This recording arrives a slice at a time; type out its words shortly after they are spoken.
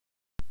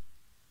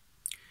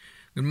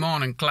Good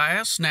morning,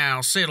 class.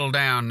 Now, settle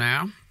down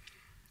now.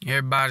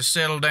 Everybody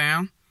settle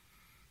down.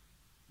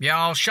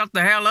 Y'all shut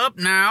the hell up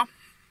now.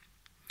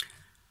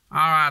 All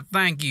right,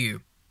 thank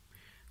you.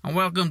 And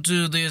welcome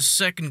to this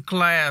second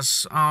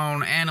class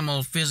on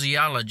animal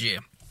physiology.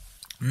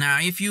 Now,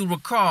 if you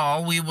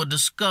recall, we were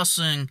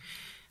discussing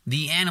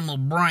the animal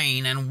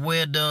brain and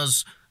where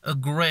does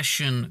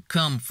aggression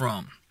come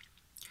from.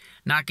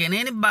 Now, can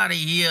anybody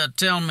here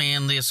tell me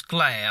in this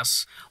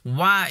class,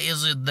 why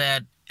is it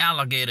that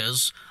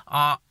alligators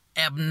are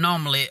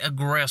abnormally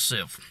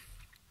aggressive?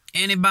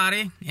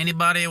 Anybody?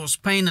 Anybody was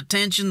paying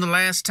attention the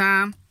last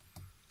time?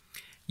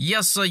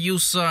 Yes, sir, you,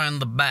 sir, in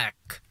the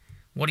back.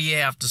 What do you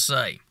have to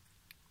say?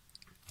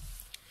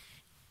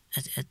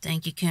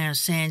 Thank you, Colonel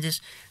Sanders.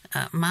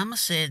 Mama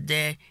said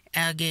that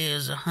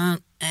alligators are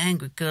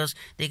angry because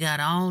they got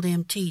all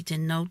them teeth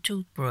and no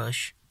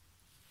toothbrush.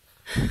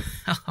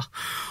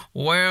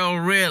 Well,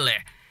 really,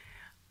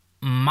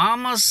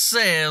 Mama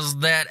says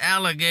that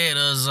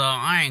alligators are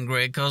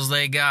angry because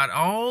they got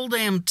all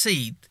them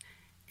teeth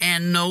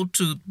and no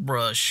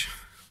toothbrush.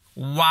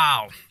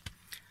 Wow.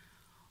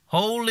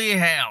 Holy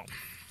hell.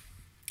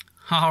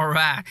 All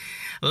right,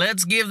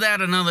 let's give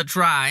that another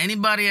try.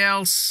 Anybody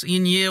else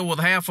in here with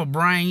half a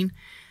brain?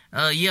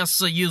 Yes,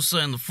 sir, you, sir,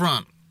 in the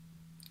front.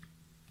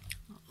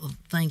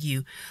 Thank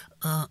you.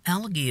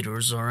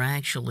 Alligators are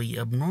actually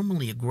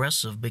abnormally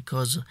aggressive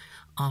because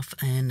of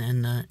an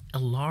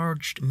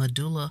enlarged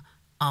medulla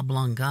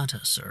oblongata,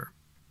 sir.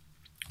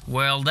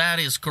 Well, that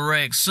is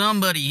correct.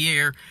 Somebody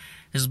here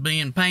has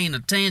been paying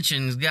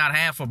attention, has got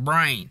half a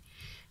brain.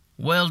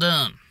 Well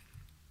done.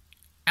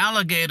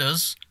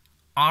 Alligators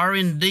are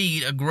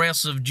indeed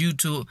aggressive due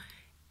to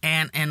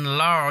an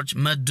enlarged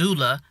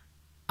medulla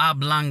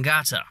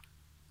oblongata,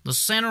 the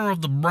center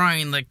of the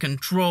brain that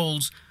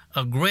controls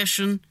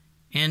aggression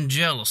and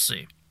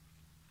jealousy.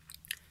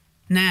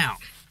 Now,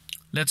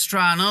 let's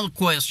try another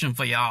question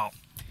for y'all.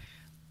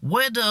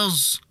 Where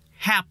does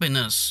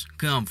happiness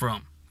come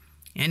from?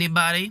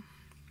 Anybody?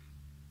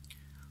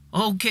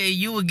 Okay,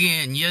 you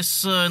again. Yes,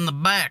 sir, in the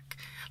back.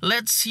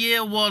 Let's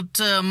hear what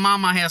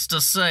Mama has to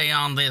say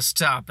on this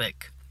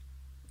topic.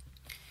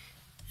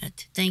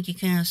 Thank you,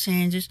 Colonel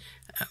Sanders.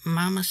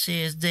 Mama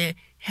says that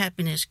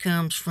happiness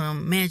comes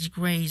from magic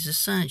rays of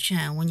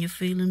sunshine when you're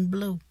feeling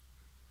blue.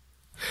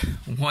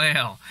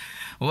 Well,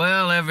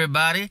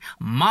 everybody,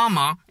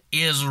 Mama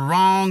is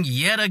wrong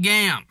yet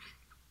again.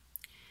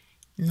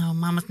 No,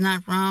 Mama's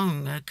not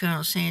wrong,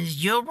 Colonel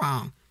Sanders. You're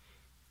wrong.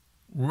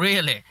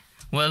 Really?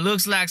 Well, it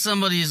looks like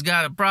somebody's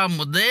got a problem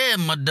with their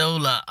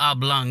medulla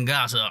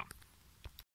oblongata.